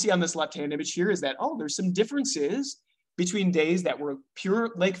 And so what we see on this left-hand image here is that, oh, there's some differences between days that were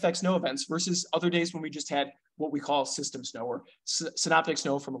pure lake effect snow events versus other days when we just had what we call system snow or synoptic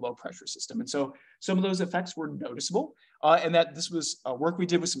snow from a low pressure system. And so some of those effects were noticeable and that this was work we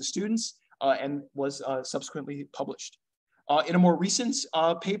did with some students and was subsequently published. In a more recent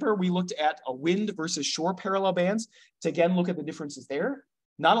paper, we looked at a wind versus shore parallel bands to again look at the differences there.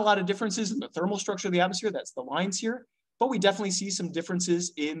 Not a lot of differences in the thermal structure of the atmosphere, that's the lines here, but we definitely see some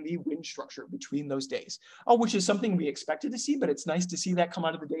differences in the wind structure between those days, which is something we expected to see, but it's nice to see that come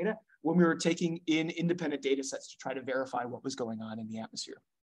out of the data when we were taking in independent data sets to try to verify what was going on in the atmosphere.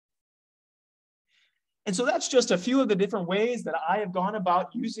 And so that's just a few of the different ways that I have gone about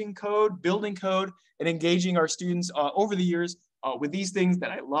using code, building code, and engaging our students over the years with these things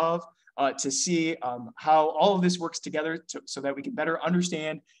that I love to see how all of this works together so that we can better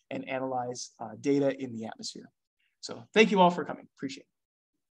understand and analyze data in the atmosphere. So thank you all for coming. Appreciate it.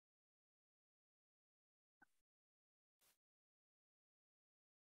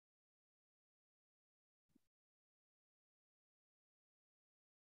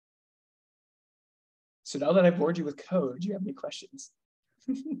 So now that I've bored you with code, do you have any questions?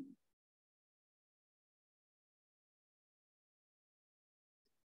 Just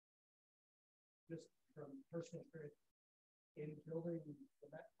from personal experience, in building the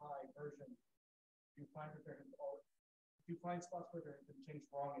NetPy version, you find that you find spots where there have been things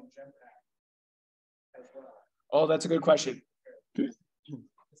wrong in Genpact as well? Oh, that's a good question. Just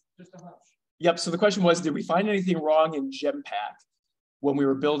a hunch. Yep. So the question was, did we find anything wrong in Genpact when we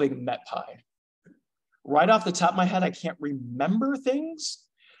were building NetPy? Right off the top of my head, I can't remember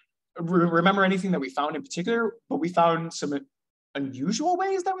remember anything that we found in particular, but we found some unusual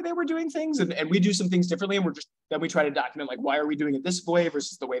ways that they were doing things, and we do some things differently, and then we try to document like why are we doing it this way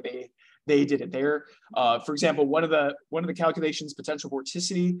versus the way they did it there. For example, one of the calculations, potential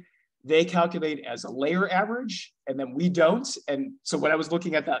vorticity, they calculate as a layer average, and then we don't. And so when I was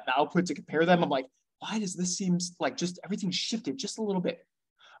looking at the output to compare them, I'm like, why does this seem like just everything shifted just a little bit?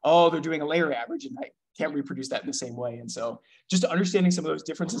 Oh, they're doing a layer average, and I can't reproduce that in the same way. And so just understanding some of those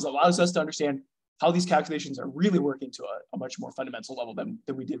differences allows us to understand how these calculations are really working to a much more fundamental level than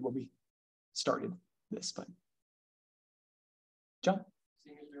we did when we started this. But John?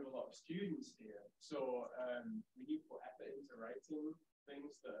 Seeing as we have a lot of students here, so we need to put effort into writing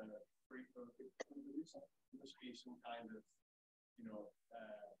things that are free for people to use. There must be some kind of,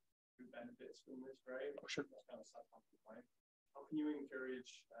 good benefits from this, right? Oh, sure. That's kind of point. How can you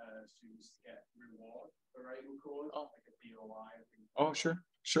encourage students to get reward for writing code, like a DOI? Oh, sure.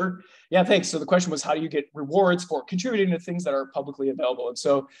 Yeah, thanks. So the question was, how do you get rewards for contributing to things that are publicly available? And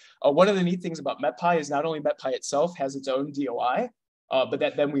so one of the neat things about MetPy is not only MetPy itself has its own DOI, but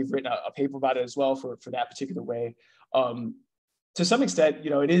that then we've written a paper about it as well for that particular way. To some extent,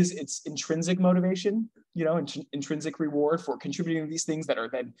 it's intrinsic motivation, intrinsic reward for contributing to these things that are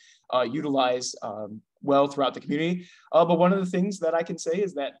then utilized well throughout the community. But one of the things that I can say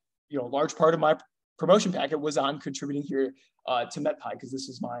is that, a large part of my promotion packet was on contributing here to MetPy, because this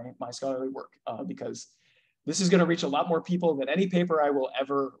is my scholarly work, because this is going to reach a lot more people than any paper I will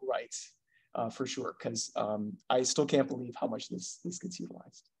ever write, for sure, because I still can't believe how much this gets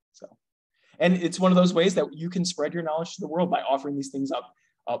utilized. So, and it's one of those ways that you can spread your knowledge to the world by offering these things up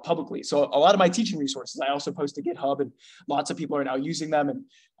publicly. So a lot of my teaching resources I also post to GitHub, and lots of people are now using them. And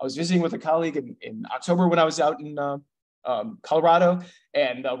I was visiting with a colleague in October when I was out in Colorado,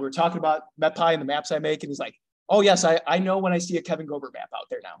 and we were talking about MetPy and the maps I make, and he's like, oh yes, I know when I see a Kevin Goebbert map out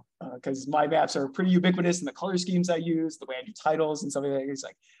there now, because my maps are pretty ubiquitous in the color schemes I use, the way I do titles and something like that. He's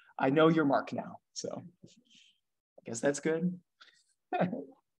like, I know your mark now. So I guess that's good.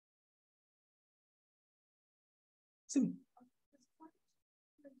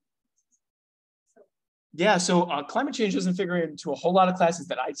 Yeah, so climate change doesn't figure into a whole lot of classes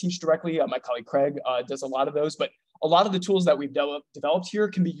that I teach directly. My colleague Craig does a lot of those, but a lot of the tools that we've developed here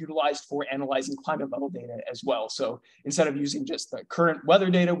can be utilized for analyzing climate level data as well. So instead of using just the current weather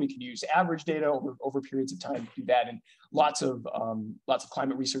data, we can use average data over periods of time to do that. And lots of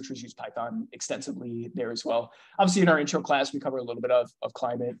climate researchers use Python extensively there as well. Obviously, in our intro class, we cover a little bit of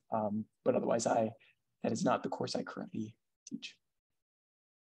climate, but otherwise, that is not the course I currently teach.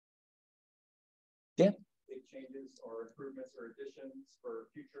 Yeah. Big changes or improvements or additions for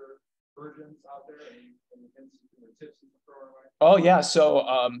future versions out there? Any tips you can throw our way? Oh yeah, so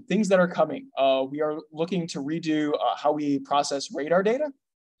things that are coming. We are looking to redo how we process radar data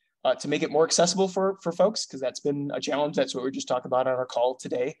to make it more accessible for folks, because that's been a challenge. That's what we just talked about on our call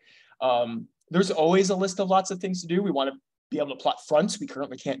today. There's always a list of lots of things to do. We want to be able to plot fronts. We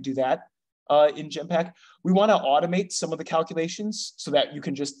currently can't do that in Genpack. We want to automate some of the calculations so that you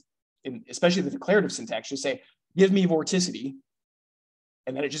can just, especially the declarative syntax, just say, give me vorticity,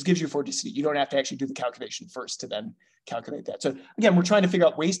 and then it just gives you vorticity. You don't have to actually do the calculation first to then calculate that. So again, we're trying to figure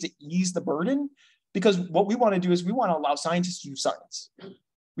out ways to ease the burden, because what we want to do is we want to allow scientists to do science.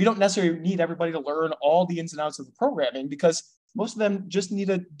 We don't necessarily need everybody to learn all the ins and outs of the programming, because most of them just need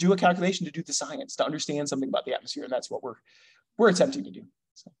to do a calculation to do the science, to understand something about the atmosphere, and that's what we're attempting to do.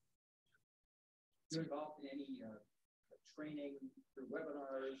 So. You're involved in any training through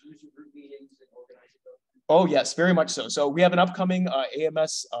webinars, user group meetings, and organizing those? Oh yes, very much so. So we have an upcoming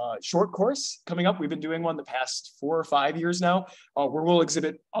AMS short course coming up. We've been doing one the past 4 or 5 years now, where we'll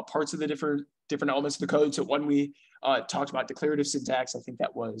exhibit parts of the different elements of the code. So when we talked about declarative syntax, I think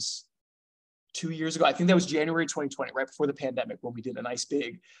that was 2 years ago. I think that was January 2020, right before the pandemic, when we did a nice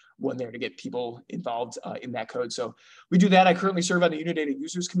big one there to get people involved in that code. So we do that. I currently serve on the Unidata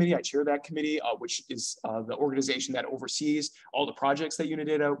Users Committee. I chair that committee, which is the organization that oversees all the projects that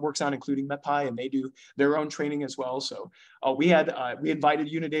Unidata works on, including MetPy, and they do their own training as well. So we invited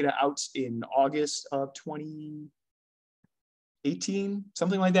Unidata out in August of 2018,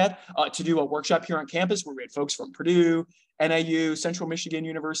 something like that, to do a workshop here on campus where we had folks from Purdue, NIU, Central Michigan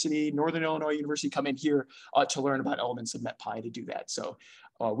University, Northern Illinois University come in here to learn about elements of MetPy to do that. So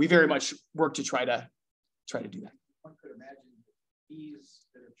we very much work to try to do that. One could imagine fees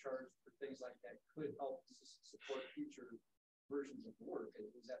that are charged for things like that could help support future versions of work.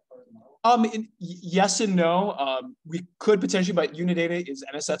 Is that part of the model? Yes and no. We could potentially, but Unidata is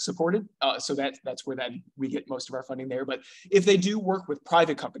NSF supported, so that's where then we get most of our funding there. But if they do work with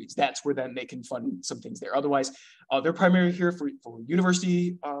private companies, that's where then they can fund some things there. Otherwise, they're primarily here for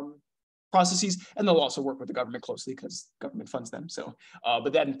university processes, and they'll also work with the government closely because government funds them. So,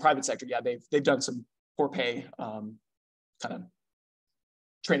 but then private sector, yeah, they've done some for pay kind of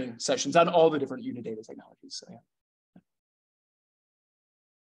training sessions on all the different Unidata technologies. So yeah.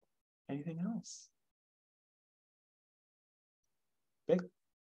 Anything else? Big?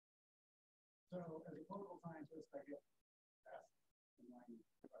 So as a political scientist, I get asked in my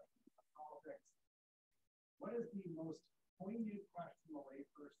politics, what is the most poignant question a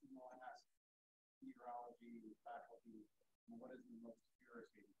layperson will ask meteorology faculty, and what is the most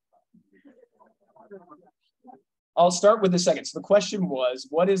irritating question? I'll start with the second. So the question was,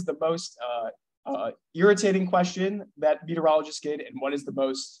 what is the most irritating question that meteorologists get, and what is the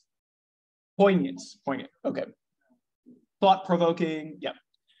most poignant, okay. Thought-provoking, yeah.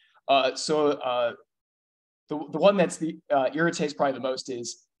 So the one that's irritates probably the most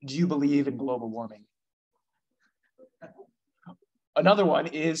is, do you believe in global warming? Another one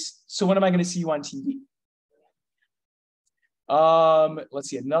is, so when am I going to see you on TV? Let's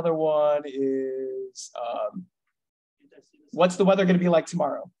see, another one is, what's the weather going to be like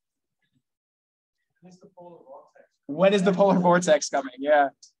tomorrow? When is the polar vortex coming? Yeah.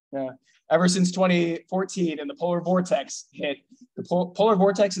 Ever since 2014 and the polar vortex hit, the polar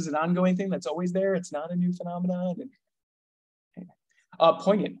vortex is an ongoing thing that's always there. It's not a new phenomenon.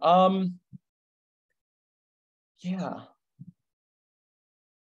 Poignant. Yeah,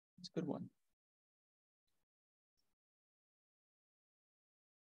 it's a good one.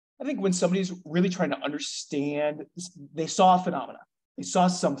 I think when somebody's really trying to understand, they saw a phenomena, they saw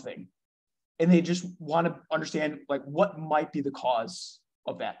something, and they just want to understand like what might be the cause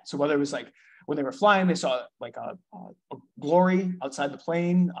of that. So whether it was like when they were flying, they saw like a glory outside the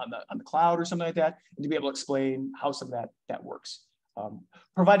plane on the cloud or something like that, and to be able to explain how some of that works,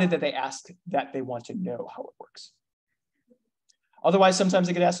 provided that they ask that they want to know how it works. Otherwise, sometimes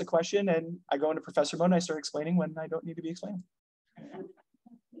I get asked a question and I go into professor mode and I start explaining when I don't need to be explained.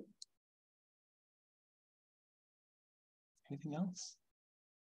 Anything else?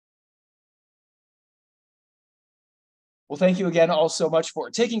 Well, thank you again all so much for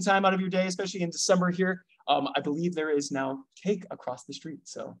taking time out of your day, especially in December here. I believe there is now cake across the street.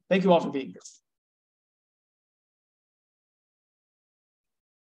 So thank you all for being here.